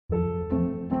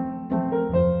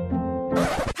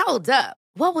Hold up.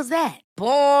 What was that?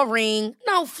 Boring.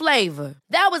 No flavor.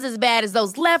 That was as bad as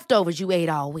those leftovers you ate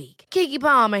all week. Keke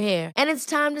Palmer here, and it's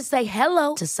time to say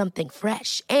hello to something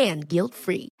fresh and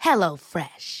guilt-free. Hello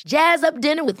Fresh. Jazz up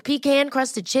dinner with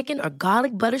pecan-crusted chicken or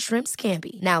garlic butter shrimp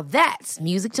scampi. Now that's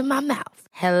music to my mouth.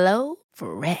 Hello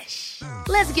Fresh.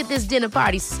 Let's get this dinner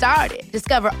party started.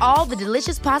 Discover all the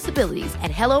delicious possibilities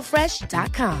at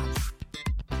hellofresh.com.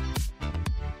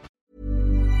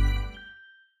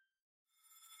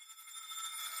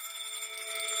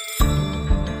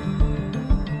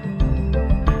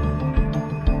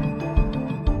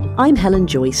 I'm Helen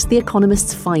Joyce, The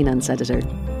Economist's finance editor.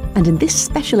 And in this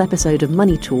special episode of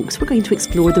Money Talks, we're going to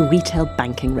explore the retail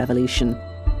banking revolution.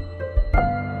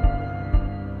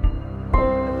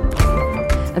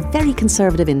 A very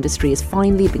conservative industry is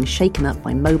finally being shaken up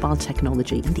by mobile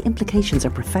technology, and the implications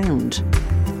are profound.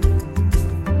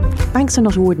 Banks are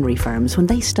not ordinary firms. When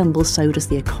they stumble, so does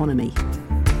the economy.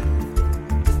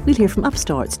 We'll hear from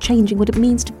upstarts changing what it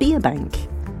means to be a bank.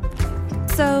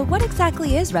 So what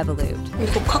exactly is Revolut?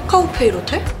 이거 카카오페이로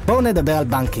돼? בואו נדבר על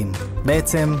בנקים.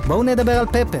 בעצם, בואו נדבר על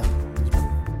פפר.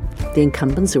 The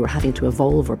incumbents who are having to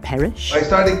evolve or perish. I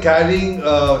started carrying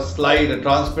a slide, a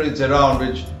transparency around,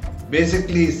 which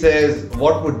basically says,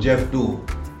 what would Jeff do?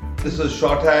 This is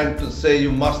shorthand to say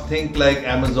you must think like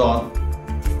Amazon.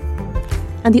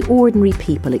 And the ordinary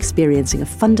people experiencing a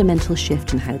fundamental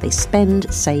shift in how they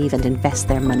spend, save and invest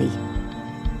their money.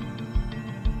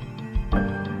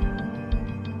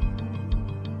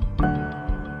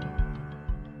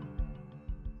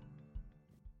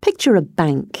 Picture a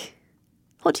bank.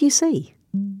 What do you see?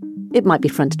 It might be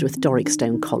fronted with Doric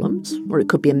stone columns, or it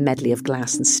could be a medley of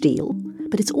glass and steel,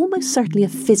 but it's almost certainly a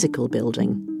physical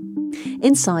building.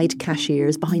 Inside,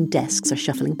 cashiers behind desks are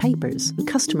shuffling papers, and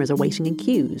customers are waiting in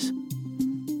queues.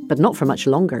 But not for much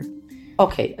longer.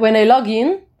 Okay, when I log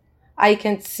in, I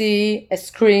can see a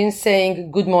screen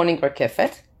saying, "Good morning,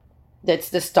 Rakefet." That's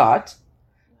the start.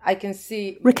 I can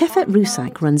see... Rakefet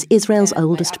Rusak runs Israel's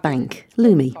oldest bank,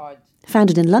 Leumi.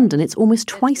 Founded in London, it's almost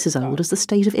twice as old as the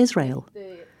State of Israel.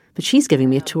 But she's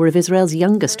giving me a tour of Israel's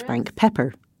youngest bank,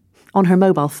 Pepper, on her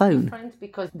mobile phone.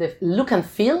 Because the look and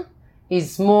feel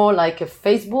is more like a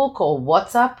Facebook or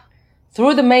WhatsApp.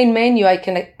 Through the main menu, I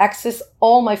can access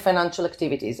all my financial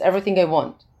activities, everything I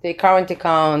want. The current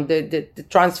account, the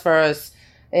transfers,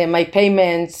 my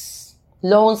payments,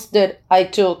 loans that I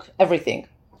took, everything.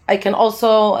 I can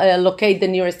also locate the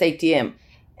nearest ATM.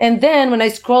 And then when I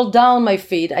scroll down my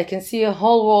feed, I can see a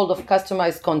whole world of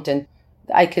customized content.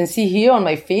 I can see here on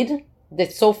my feed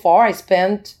that so far I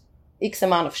spent X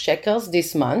amount of shekels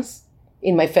this month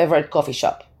in my favorite coffee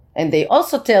shop. And they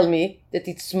also tell me that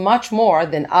it's much more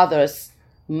than others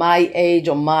my age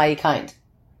or my kind.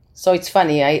 So it's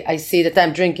funny, I see that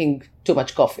I'm drinking too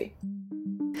much coffee.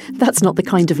 That's not the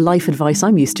kind of life advice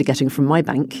I'm used to getting from my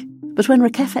bank. But when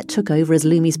Rakefet took over as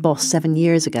Leumi's boss 7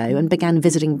 years ago and began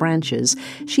visiting branches,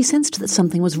 she sensed that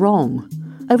something was wrong.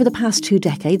 Over the past 2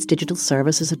 decades, digital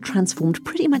services have transformed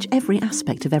pretty much every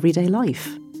aspect of everyday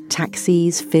life.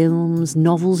 Taxis, films,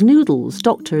 novels, noodles,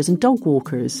 doctors and dog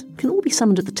walkers can all be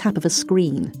summoned at the tap of a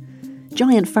screen.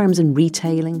 Giant firms in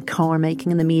retailing, car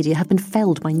making and the media have been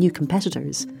felled by new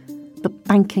competitors. But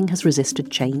banking has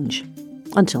resisted change.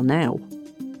 Until now.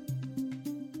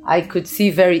 I could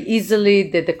see very easily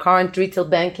that the current retail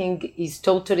banking is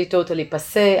totally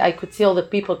passé. I could see all the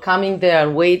people coming there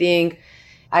and waiting.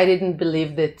 I didn't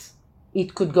believe that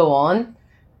it could go on.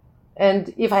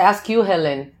 And if I ask you,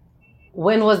 Helen,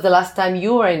 when was the last time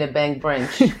you were in a bank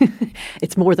branch?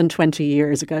 It's more than 20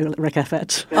 years ago,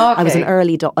 Rakefet. Okay. I was an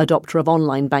early adopter of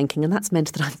online banking, and that's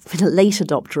meant that I've been a late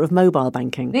adopter of mobile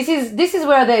banking. This is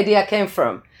where the idea came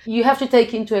from. You have to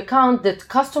take into account that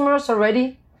customers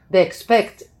already, they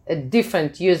expect a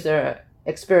different user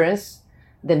experience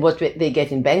than what they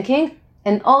get in banking.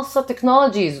 And also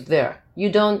technology is there. You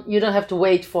don't have to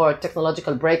wait for a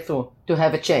technological breakthrough to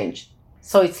have a change.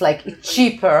 So it's like it's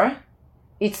cheaper,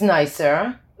 it's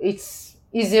nicer, it's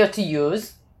easier to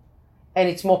use, and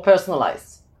it's more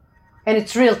personalized. And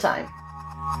it's real time.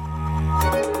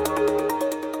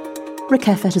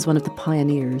 Rakefet is one of the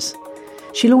pioneers.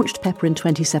 She launched Pepper in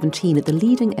 2017 at the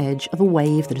leading edge of a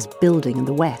wave that is building in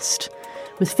the West,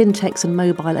 with fintechs and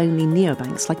mobile-only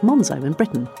neobanks like Monzo in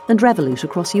Britain and Revolut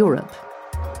across Europe.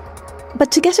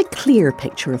 But to get a clear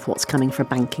picture of what's coming for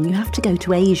banking, you have to go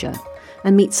to Asia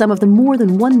and meet some of the more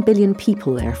than 1 billion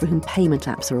people there for whom payment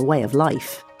apps are a way of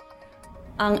life.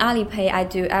 On Alipay, I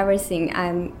do everything.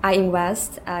 I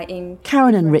invest in...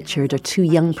 Karen and Richard are two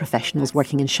young professionals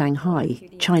working in Shanghai,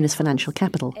 China's financial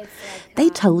capital. They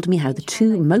told me how the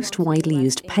two most widely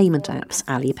used payment apps,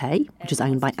 Alipay, which is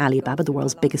owned by Alibaba, the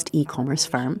world's biggest e-commerce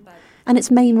firm, and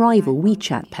its main rival,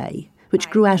 WeChat Pay, which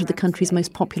grew out of the country's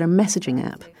most popular messaging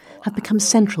app, have become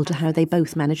central to how they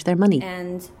both manage their money.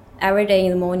 And every day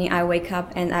in the morning, I wake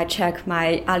up and I check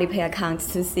my Alipay account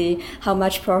to see how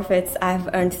much profits I've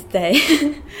earned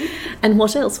today. And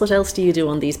what else? What else do you do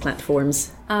on these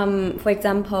platforms? For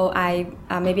example,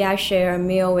 maybe I share a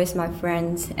meal with my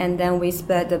friends, and then we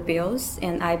split the bills,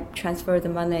 and I transfer the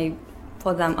money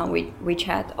for them on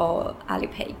WeChat or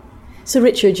Alipay. So,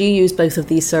 Richard, you use both of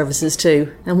these services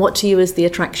too. And what to you is the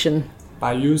attraction?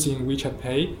 By using WeChat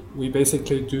Pay, we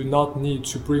basically do not need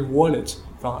to bring wallet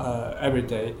from every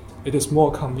day. It is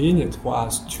more convenient for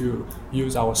us to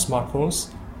use our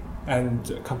smartphones,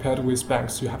 and compared with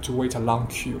banks, you have to wait a long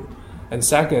queue. And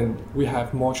second, we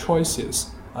have more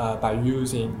choices by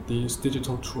using these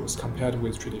digital tools compared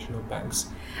with traditional banks.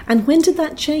 And when did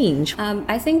that change?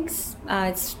 I think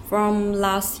it's from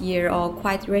last year or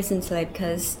quite recently,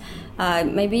 because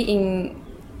maybe in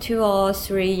 2 or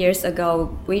 3 years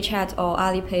ago, WeChat or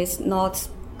Alipay is not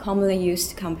commonly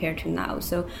used compared to now.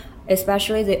 So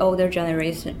especially the older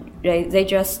generation, they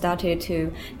just started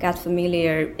to get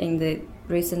familiar in the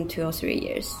recent 2 or 3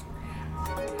 years.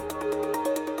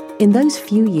 In those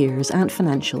few years, Ant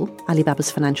Financial, Alibaba's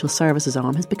financial services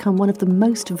arm, has become one of the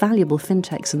most valuable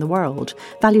fintechs in the world,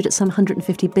 valued at some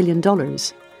 $150 billion.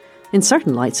 In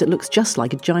certain lights, it looks just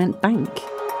like a giant bank.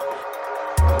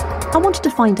 I wanted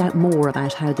to find out more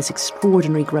about how this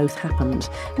extraordinary growth happened,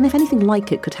 and if anything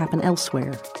like it could happen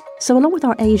elsewhere. So along with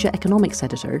our Asia economics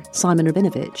editor, Simon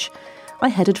Rabinovich, I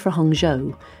headed for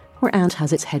Hangzhou, where Ant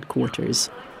has its headquarters.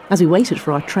 As we waited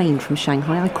for our train from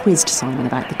Shanghai, I quizzed Simon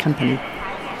about the company.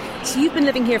 So you've been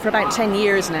living here for about 10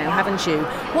 years now, haven't you?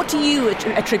 What do you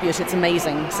attribute its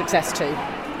amazing success to?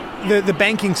 The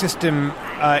banking system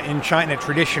in China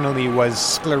traditionally was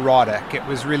sclerotic. It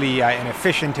was really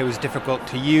inefficient. It was difficult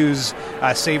to use.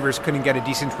 Savers couldn't get a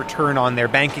decent return on their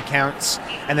bank accounts.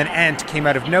 And then Ant came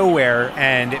out of nowhere,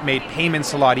 and it made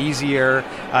payments a lot easier.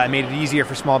 It made it easier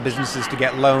for small businesses to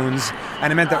get loans.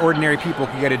 And it meant that ordinary people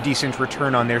could get a decent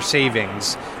return on their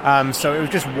savings. So it was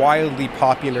just wildly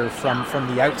popular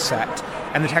from the outset.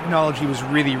 And the technology was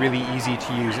really, really easy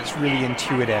to use. It's really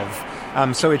intuitive.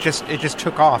 So it just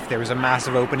took off. There was a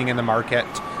massive opening in the market,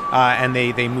 and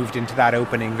they moved into that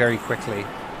opening very quickly.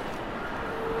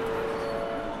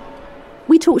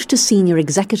 We talked to senior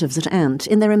executives at Ant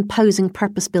in their imposing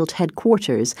purpose-built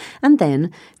headquarters, and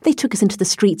then they took us into the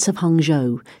streets of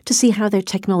Hangzhou to see how their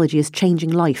technology is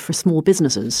changing life for small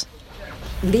businesses.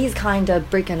 These kind of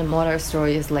brick-and-mortar store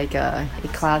is like a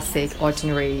classic,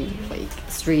 ordinary,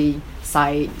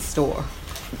 street-side store.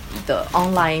 The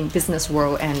online business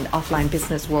world and offline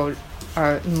business world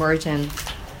are emerging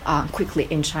quickly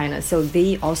in China. So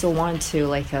they also want to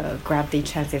grab the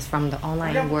chances from the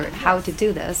online world, how to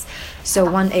do this. So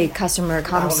when a customer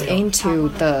comes into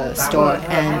the store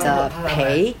and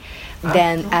pay,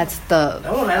 then at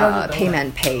the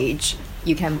payment page,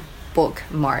 you can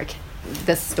bookmark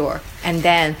the store. And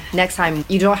then next time,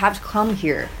 you don't have to come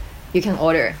here. You can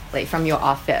order from your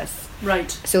office.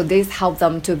 Right. So this helps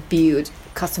them to build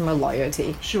customer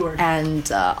loyalty. Sure.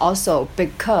 And also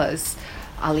because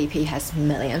Alipay has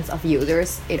millions of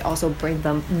users, it also brings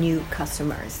them new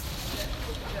customers.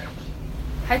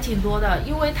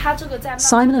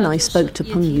 Simon and I spoke to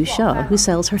Peng Yusha, who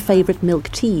sells her favourite milk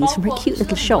teas from her cute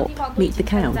little shop, Meet the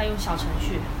Cow.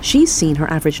 She's seen her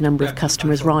average number of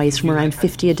customers rise from around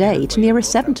 50 a day to nearer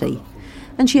 70.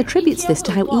 And she attributes this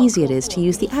to how easy it is to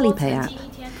use the Alipay app.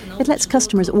 It lets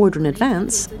customers order in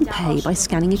advance and pay by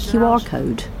scanning a QR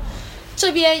code. They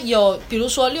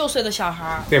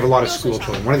have a lot of school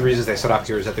children. One of the reasons they set up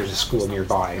here is that there's a school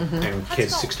nearby, and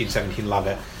kids 16, 17 love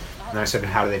it. And I said,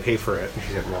 how do they pay for it? And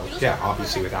she said, well, yeah,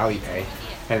 obviously with Alipay.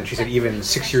 And she said even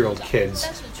 6-year-old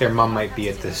kids, their mum might be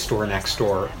at the store next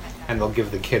door, and they'll give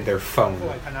the kid their phone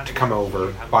to come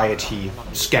over, buy a tea,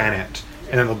 scan it,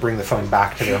 and then they'll bring the phone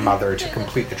back to their mother to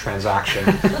complete the transaction.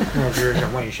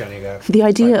 The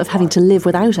idea of having to live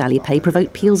without Alipay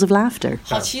provoked peals of laughter.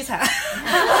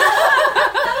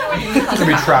 It would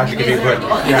be tragic if you couldn't.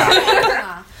 Yeah.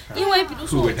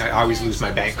 I always lose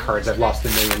my bank cards. I've lost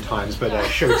 1 million times, but it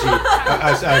shows you,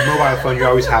 as a mobile phone, you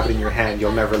always have it in your hand.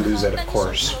 You'll never lose it, of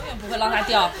course.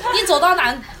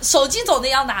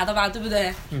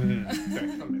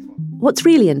 What's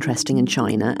really interesting in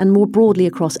China, and more broadly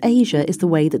across Asia, is the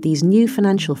way that these new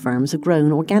financial firms have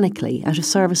grown organically out of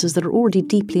services that are already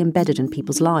deeply embedded in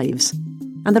people's lives.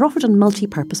 And they're offered on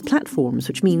multi-purpose platforms,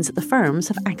 which means that the firms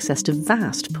have access to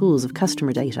vast pools of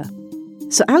customer data.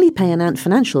 So Alipay and Ant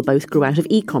Financial both grew out of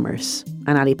e-commerce,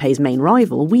 and Alipay's main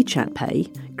rival, WeChat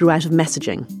Pay, grew out of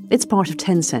messaging. It's part of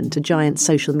Tencent, a giant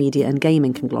social media and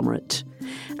gaming conglomerate.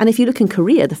 And if you look in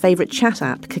Korea, the favourite chat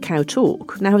app, Kakao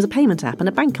Talk, now has a payment app and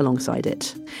a bank alongside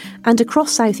it. And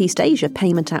across Southeast Asia,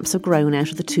 payment apps have grown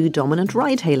out of the two dominant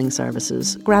ride-hailing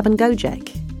services, Grab and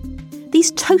Gojek.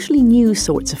 These totally new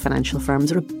sorts of financial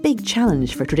firms are a big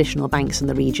challenge for traditional banks in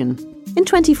the region. In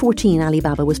 2014,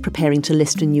 Alibaba was preparing to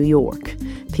list in New York.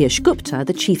 Piyush Gupta,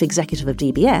 the chief executive of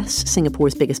DBS,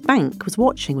 Singapore's biggest bank, was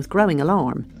watching with growing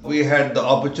alarm. We had the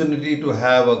opportunity to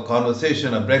have a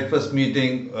conversation, a breakfast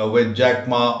meeting with Jack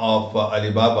Ma of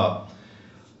Alibaba.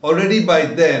 Already by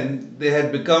then, they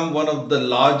had become one of the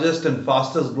largest and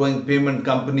fastest growing payment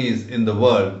companies in the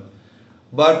world.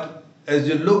 But as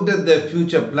you looked at their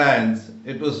future plans,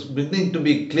 it was beginning to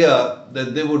be clear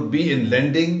that they would be in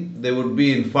lending, they would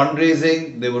be in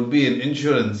fundraising, they would be in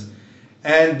insurance.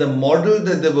 And the model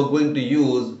that they were going to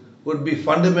use would be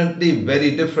fundamentally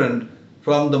very different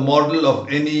from the model of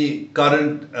any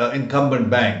current incumbent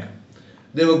bank.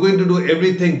 They were going to do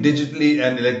everything digitally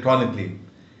and electronically.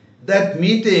 That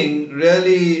meeting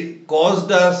really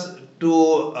caused us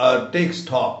to take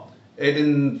stock.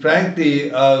 It frankly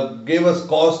gave us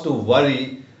cause to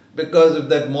worry, because if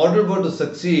that model were to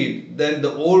succeed, then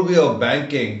the old way of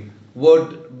banking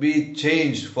would be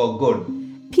changed for good.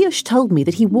 Piyush told me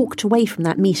that he walked away from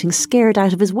that meeting scared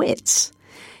out of his wits.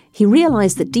 He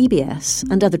realised that DBS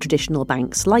and other traditional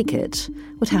banks like it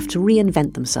would have to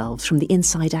reinvent themselves from the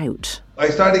inside out. I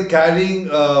started carrying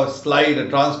a slide, a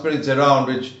transparency around,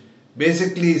 which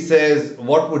basically says,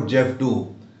 what would Jeff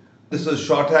do? This is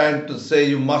shorthand to say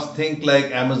you must think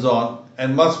like Amazon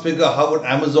and must figure how would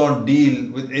Amazon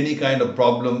deal with any kind of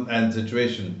problem and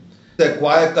situation. They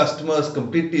acquire customers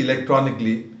completely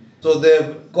electronically, so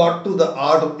they've got to the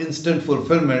art of instant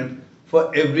fulfillment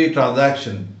for every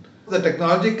transaction. The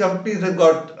technology companies have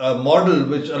got a model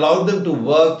which allowed them to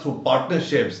work through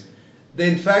partnerships. They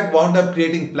in fact wound up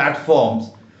creating platforms,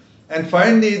 and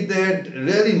finally they had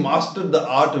really mastered the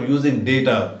art of using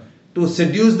data to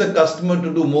seduce the customer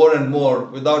to do more and more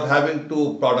without having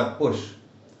to product push.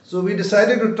 So we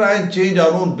decided to try and change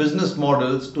our own business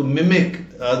models to mimic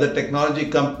the technology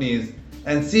companies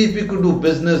and see if we could do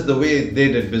business the way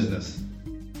they did business.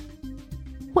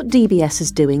 What DBS is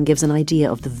doing gives an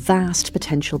idea of the vast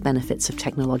potential benefits of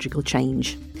technological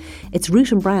change. Its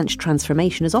root and branch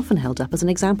transformation is often held up as an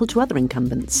example to other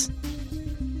incumbents.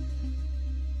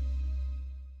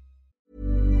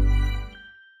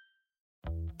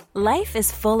 Life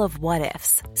is full of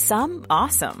what-ifs. Some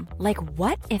awesome, like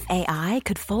what if AI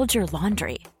could fold your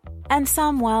laundry? And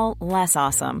some, well, less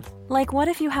awesome, like what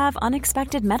if you have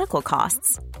unexpected medical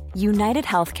costs? United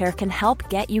Healthcare can help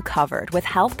get you covered with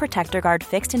Health Protector Guard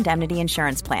fixed indemnity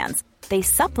insurance plans. They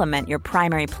supplement your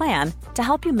primary plan to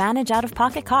help you manage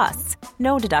out-of-pocket costs.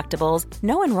 No deductibles,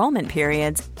 no enrollment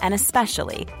periods, and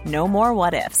especially no more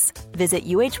what-ifs. Visit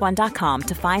uh1.com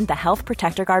to find the Health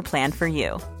Protector Guard plan for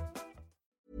you.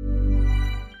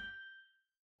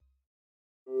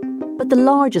 But the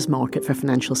largest market for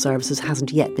financial services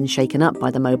hasn't yet been shaken up by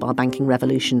the mobile banking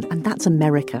revolution, and that's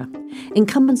America.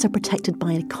 Incumbents are protected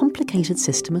by a complicated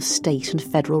system of state and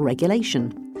federal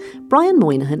regulation. Brian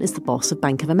Moynihan is the boss of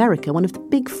Bank of America, one of the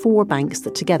big four banks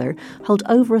that together hold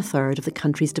over a third of the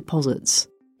country's deposits.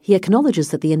 He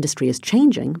acknowledges that the industry is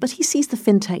changing, but he sees the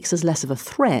fintechs as less of a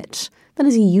threat than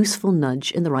as a useful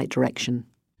nudge in the right direction.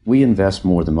 We invest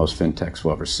more than most fintechs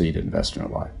will ever see to invest in our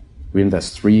life. We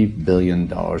invest $3 billion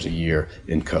a year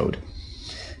in code.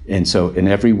 And so in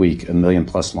every week, 1 million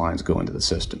plus lines go into the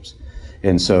systems.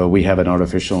 And so we have an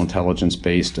artificial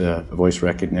intelligence-based voice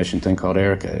recognition thing called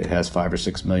Erica. It has 5 or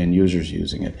 6 million users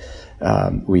using it.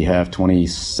 We have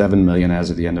 27 million as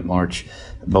of the end of March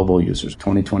mobile users.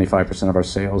 20-25% of our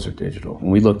sales are digital.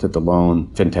 And we looked at the loan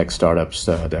fintech startups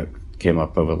that came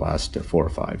up over the last 4 or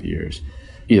 5 years.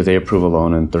 Either they approve a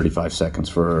loan in 35 seconds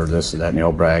for this or that, and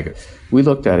they'll brag. We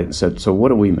looked at it and said, so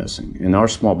what are we missing? And our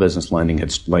small business lending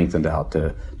had lengthened out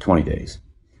to 20 days.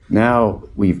 Now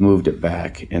we've moved it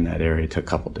back in that area to a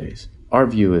couple days. Our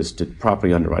view is to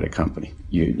properly underwrite a company,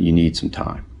 you need some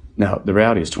time. Now, the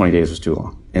reality is 20 days was too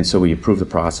long. And so we improved the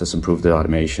process, improved the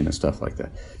automation and stuff like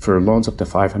that. For loans up to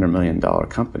 $500 million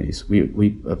companies, we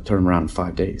turn them around in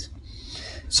 5 days.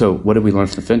 So what did we learn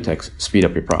from the fintechs? Speed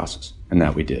up your process. And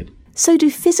that we did. So do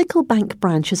physical bank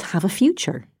branches have a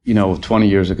future? 20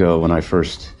 years ago when I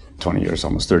first, 20 years,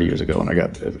 almost 30 years ago when I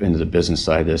got into the business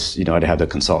side of this, I'd have the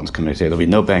consultants come in and say, there'll be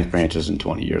no bank branches in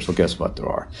 20 years. Well, guess what? There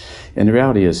are. And the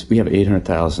reality is we have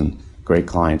 800,000 great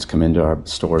clients come into our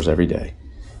stores every day,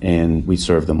 and we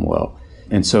serve them well.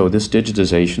 And so this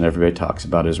digitization everybody talks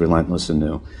about is relentless and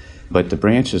new, but the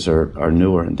branches are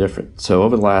newer and different. So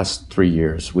over the last 3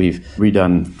 years, we've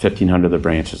redone 1,500 of the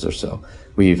branches or so.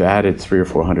 We've added 300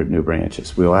 or 400 new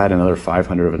branches. We'll add another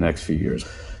 500 over the next few years.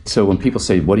 So when people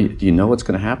say, do you know what's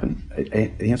going to happen?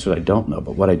 The answer is I don't know,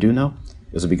 but what I do know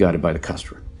is it'll be guided by the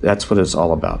customer. That's what it's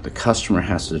all about. The customer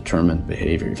has to determine the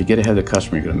behavior. If you get ahead of the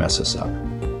customer, you're going to mess this up.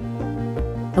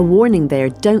 A warning there,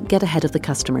 don't get ahead of the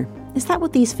customer. Is that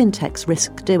what these fintechs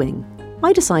risk doing?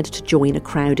 I decided to join a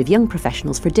crowd of young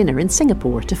professionals for dinner in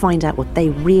Singapore to find out what they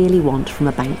really want from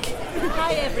a bank.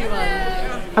 Hi everyone.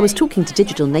 I was talking to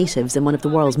digital natives in one of the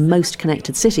world's most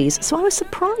connected cities, so I was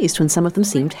surprised when some of them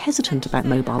seemed hesitant about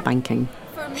mobile banking.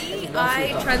 For me,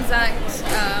 I transact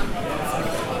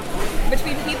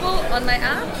between people on my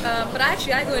app, but I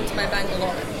go into my bank a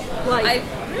lot. Like,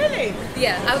 really?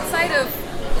 Yeah, outside of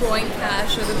drawing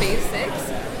cash or the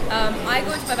basics, I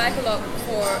go into my bank a lot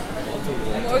for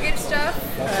mortgage stuff.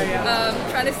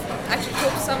 Trying to actually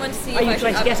talk to someone to see. Are you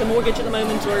trying to get a mortgage at the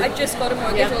moment? Or? I just got a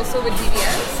mortgage also with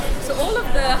DBS. So all of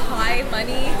the high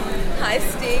money, high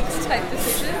stakes type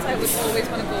decisions, I would always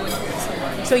want to go and talk to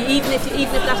someone. So even if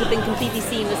that had been completely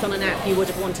seamless on an app, you would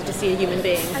have wanted to see a human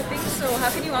being? I think so. How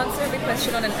can you answer every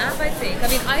question on an app, I think? I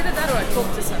mean, either that or I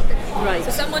talk to somebody. Right.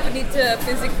 So someone would need to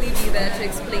physically be there to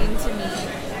explain to me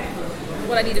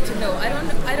what I needed to know. I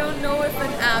don't know if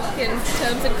an app can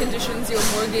terms and conditions your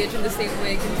mortgage in the same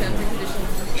way it can terms and conditions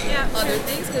other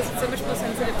things, because it's so much more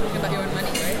sensitive talking about your own money,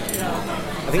 right? Yeah.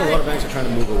 I think a lot of banks are trying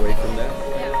to move away from that.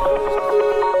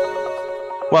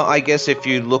 Well, I guess if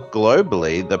you look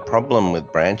globally, the problem with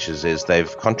branches is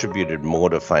they've contributed more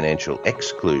to financial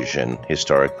exclusion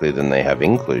historically than they have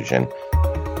inclusion.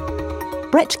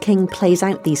 Brett King plays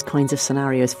out these kinds of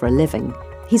scenarios for a living.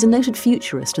 He's a noted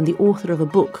futurist and the author of a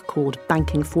book called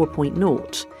Banking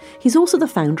 4.0. He's also the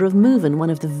founder of Movin, one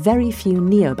of the very few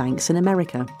neobanks in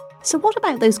America. So what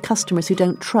about those customers who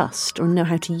don't trust or know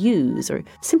how to use or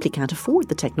simply can't afford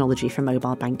the technology for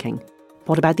mobile banking?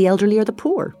 What about the elderly or the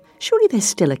poor? Surely there's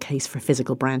still a case for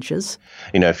physical branches.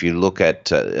 If you look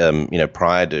at,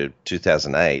 prior to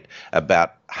 2008,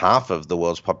 about half of the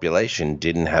world's population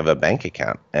didn't have a bank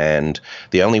account. And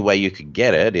the only way you could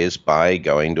get it is by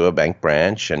going to a bank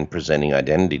branch and presenting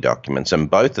identity documents.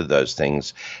 And both of those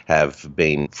things have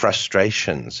been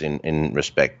frustrations in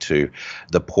respect to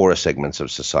the poorer segments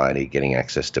of society getting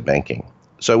access to banking.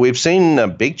 So we've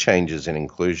seen big changes in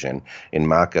inclusion in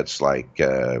markets like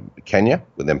Kenya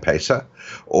with M-Pesa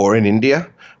or in India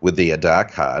with the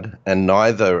Aadhaar card, and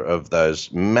neither of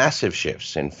those massive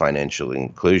shifts in financial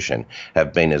inclusion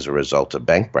have been as a result of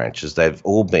bank branches. They've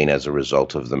all been as a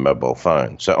result of the mobile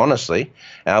phone. So honestly,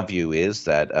 our view is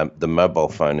that the mobile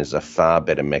phone is a far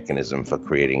better mechanism for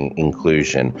creating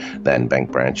inclusion than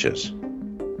bank branches.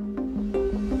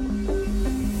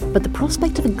 But the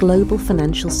prospect of a global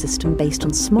financial system based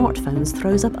on smartphones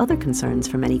throws up other concerns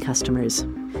for many customers.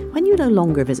 When you no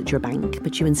longer visit your bank,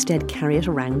 but you instead carry it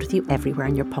around with you everywhere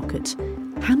in your pocket,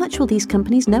 how much will these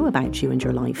companies know about you and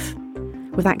your life?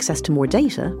 With access to more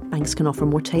data, banks can offer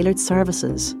more tailored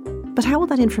services. But how will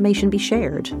that information be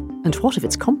shared? And what if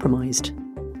it's compromised?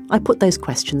 I put those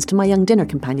questions to my young dinner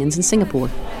companions in Singapore.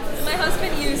 So my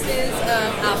husband uses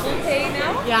Apple Pay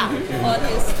now on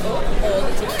his phone all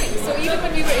the time. So even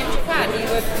when we were in Japan, he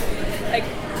would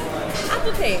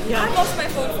Apple Pay. I lost my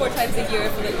phone 4 times a year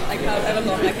for however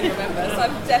long I can remember. So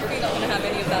I'm definitely not going to have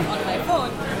any of that on my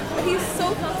phone. But he's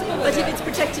so comfortable with it. But if it's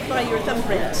protected by your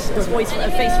thumbprint, there's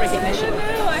face recognition.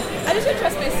 No, I just don't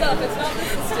trust myself. It's not the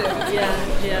system.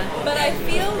 Yeah. But I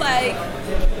feel like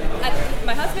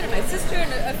my husband and my sister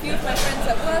and a few of my friends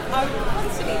at work are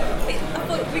constantly,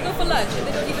 we go for lunch and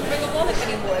they don't even bring a wallet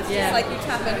anymore. It's just like you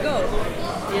tap and go.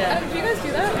 Yeah. Do you guys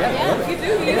do that? Yeah. You do?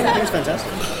 You use I think that? it's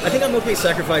fantastic. I think I'm okay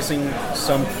sacrificing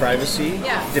some privacy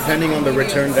depending on the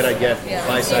return that I get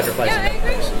by sacrificing. Yeah, I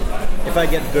agree. If I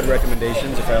get good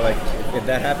recommendations, if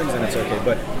that happens, then it's okay.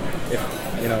 But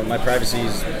if my privacy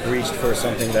is breached for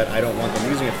something that I don't want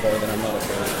them using it for, then I'm not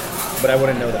okay with it. But I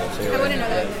wouldn't know that. So I wouldn't know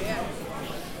that. Yeah.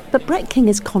 But Brett King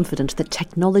is confident that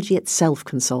technology itself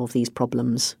can solve these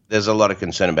problems. There's a lot of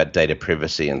concern about data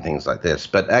privacy and things like this.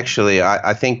 But actually,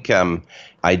 I think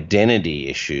identity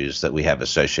issues that we have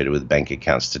associated with bank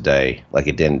accounts today, like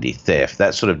identity theft,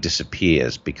 that sort of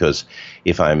disappears because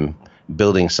if I'm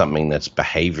building something that's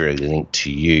behaviorally linked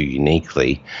to you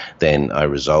uniquely, then I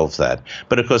resolve that.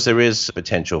 But of course, there is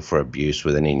potential for abuse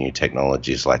with any new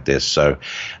technologies like this. So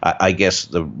I guess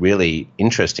the really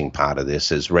interesting part of this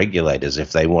is regulators,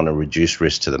 if they want to reduce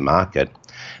risk to the market,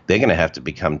 they're going to have to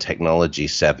become technology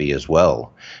savvy as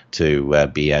well to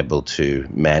be able to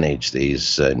manage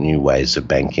these new ways of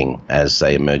banking as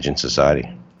they emerge in society.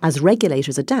 As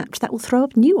regulators adapt, that will throw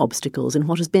up new obstacles in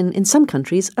what has been, in some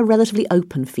countries, a relatively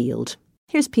open field.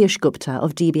 Here's Piyush Gupta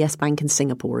of DBS Bank in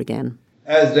Singapore again.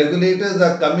 As regulators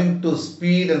are coming to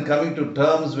speed and coming to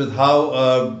terms with how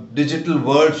a digital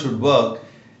world should work,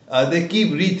 they keep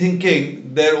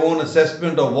rethinking their own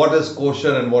assessment of what is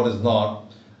kosher and what is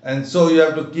not. And so you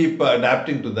have to keep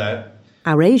adapting to that.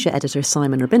 Our Asia editor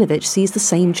Simon Rabinovich sees the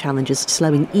same challenges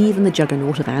slowing even the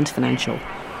juggernaut of Ant Financial.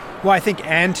 Well, I think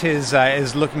Ant is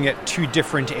looking at two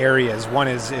different areas. One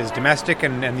is domestic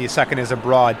and the second is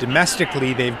abroad.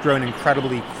 Domestically, they've grown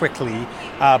incredibly quickly,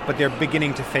 but they're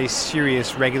beginning to face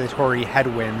serious regulatory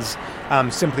headwinds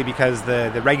simply because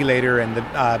the regulator and the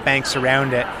banks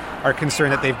around it are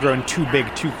concerned that they've grown too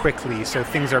big too quickly, so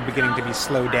things are beginning to be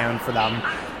slowed down for them.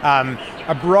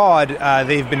 Abroad,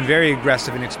 they've been very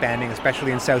aggressive in expanding,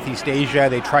 especially in Southeast Asia.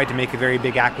 They tried to make a very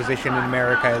big acquisition in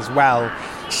America as well.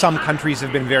 Some countries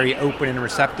have been very open and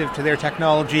receptive to their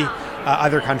technology.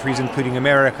 Other countries, including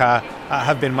America,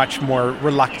 have been much more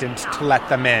reluctant to let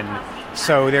them in.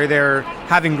 So they're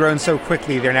having grown so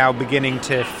quickly, they're now beginning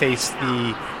to face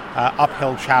the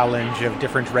uphill challenge of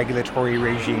different regulatory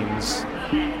regimes.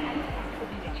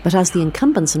 But as the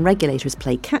incumbents and regulators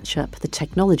play catch-up, the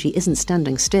technology isn't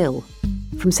standing still.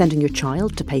 From sending your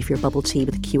child to pay for your bubble tea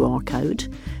with a QR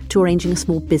code, to arranging a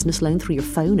small business loan through your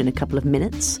phone in a couple of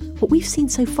minutes, what we've seen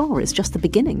so far is just the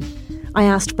beginning. I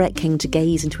asked Brett King to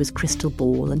gaze into his crystal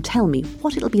ball and tell me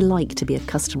what it'll be like to be a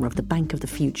customer of the bank of the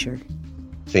future.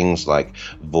 Things like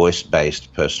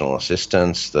voice-based personal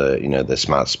assistants, the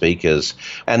smart speakers,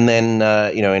 and then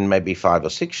in maybe 5 or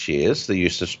 6 years, the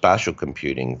use of spatial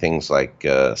computing, things like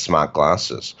smart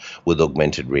glasses with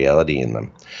augmented reality in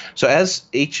them. So as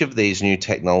each of these new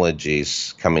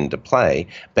technologies come into play,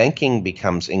 banking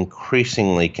becomes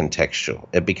increasingly contextual.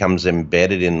 It becomes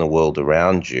embedded in the world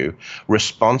around you,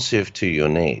 responsive to your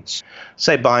needs.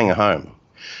 Say buying a home.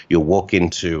 You'll walk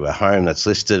into a home that's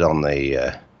listed on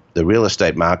the real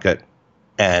estate market,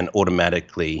 and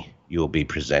automatically you'll be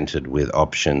presented with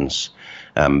options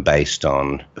based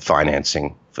on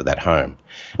financing for that home.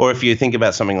 Or if you think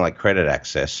about something like credit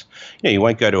access, you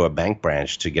won't go to a bank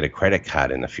branch to get a credit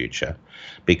card in the future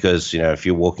because, if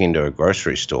you walk into a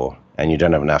grocery store and you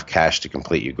don't have enough cash to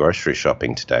complete your grocery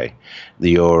shopping today,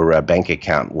 your bank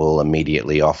account will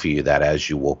immediately offer you that as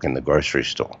you walk in the grocery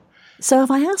store. So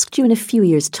if I asked you in a few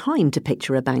years' time to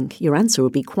picture a bank, your answer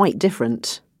would be quite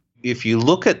different. If you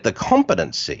look at the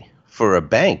competency for a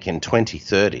bank in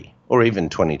 2030 or even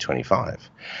 2025,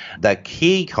 the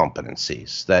key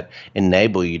competencies that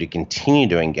enable you to continue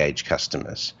to engage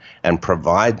customers and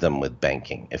provide them with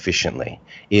banking efficiently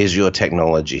is your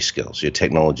technology skills, your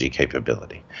technology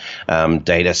capability.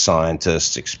 Data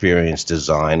scientists, experienced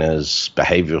designers,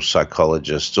 behavioral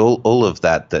psychologists, all of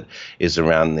that is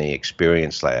around the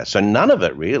experience layer. So none of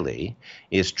it really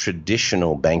is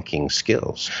traditional banking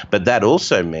skills. But that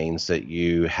also means that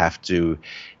you have to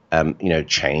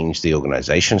change the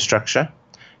organization structure.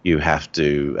 You have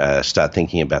to start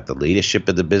thinking about the leadership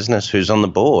of the business. Who's on the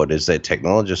board? Is there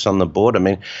technologists on the board? I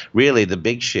mean, really the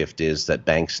big shift is that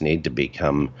banks need to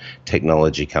become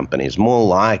technology companies, more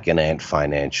like an Ant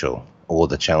Financial or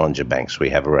the challenger banks we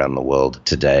have around the world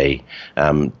today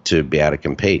to be able to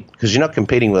compete. Because you're not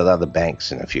competing with other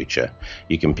banks in the future.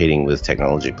 You're competing with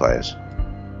technology players.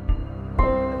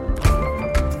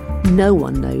 No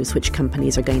one knows which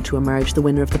companies are going to emerge the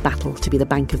winner of the battle to be the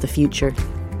bank of the future.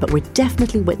 But we're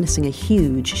definitely witnessing a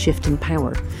huge shift in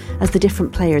power as the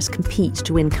different players compete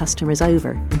to win customers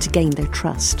over and to gain their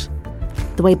trust.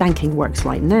 The way banking works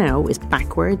right now is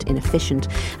backward, inefficient,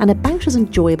 and about as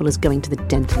enjoyable as going to the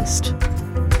dentist.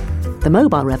 The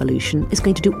mobile revolution is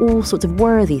going to do all sorts of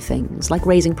worthy things like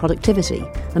raising productivity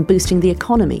and boosting the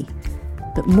economy.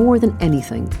 But more than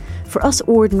anything, for us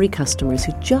ordinary customers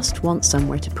who just want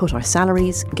somewhere to put our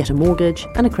salaries, get a mortgage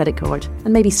and a credit card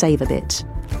and maybe save a bit,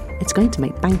 it's going to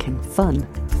make banking fun.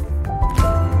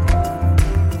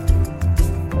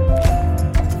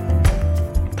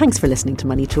 Thanks for listening to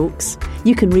Money Talks.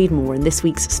 You can read more in this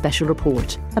week's special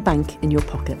report, A Bank in Your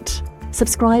Pocket.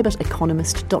 Subscribe at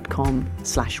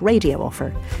economist.com/radio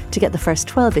offer to get the first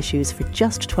 12 issues for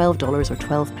just $12 or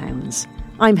 £12.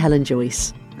 I'm Helen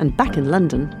Joyce, and back in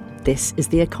London, this is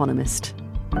The Economist.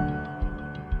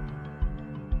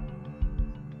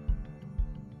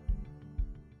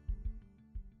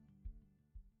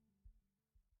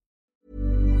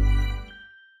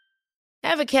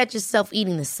 Ever catch yourself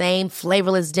eating the same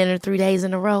flavorless dinner 3 days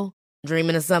in a row?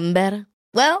 Dreaming of something better?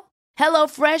 Well,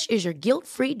 HelloFresh is your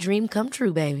guilt-free dream come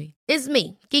true, baby. It's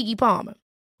me, Keke Palmer.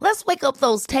 Let's wake up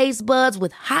those taste buds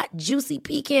with hot, juicy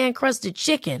pecan-crusted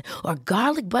chicken or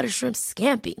garlic butter shrimp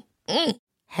scampi.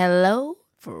 Hello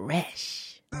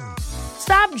Fresh.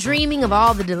 Stop dreaming of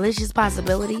all the delicious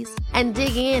possibilities and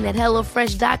dig in at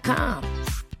HelloFresh.com.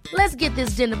 Let's get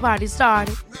this dinner party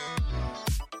started.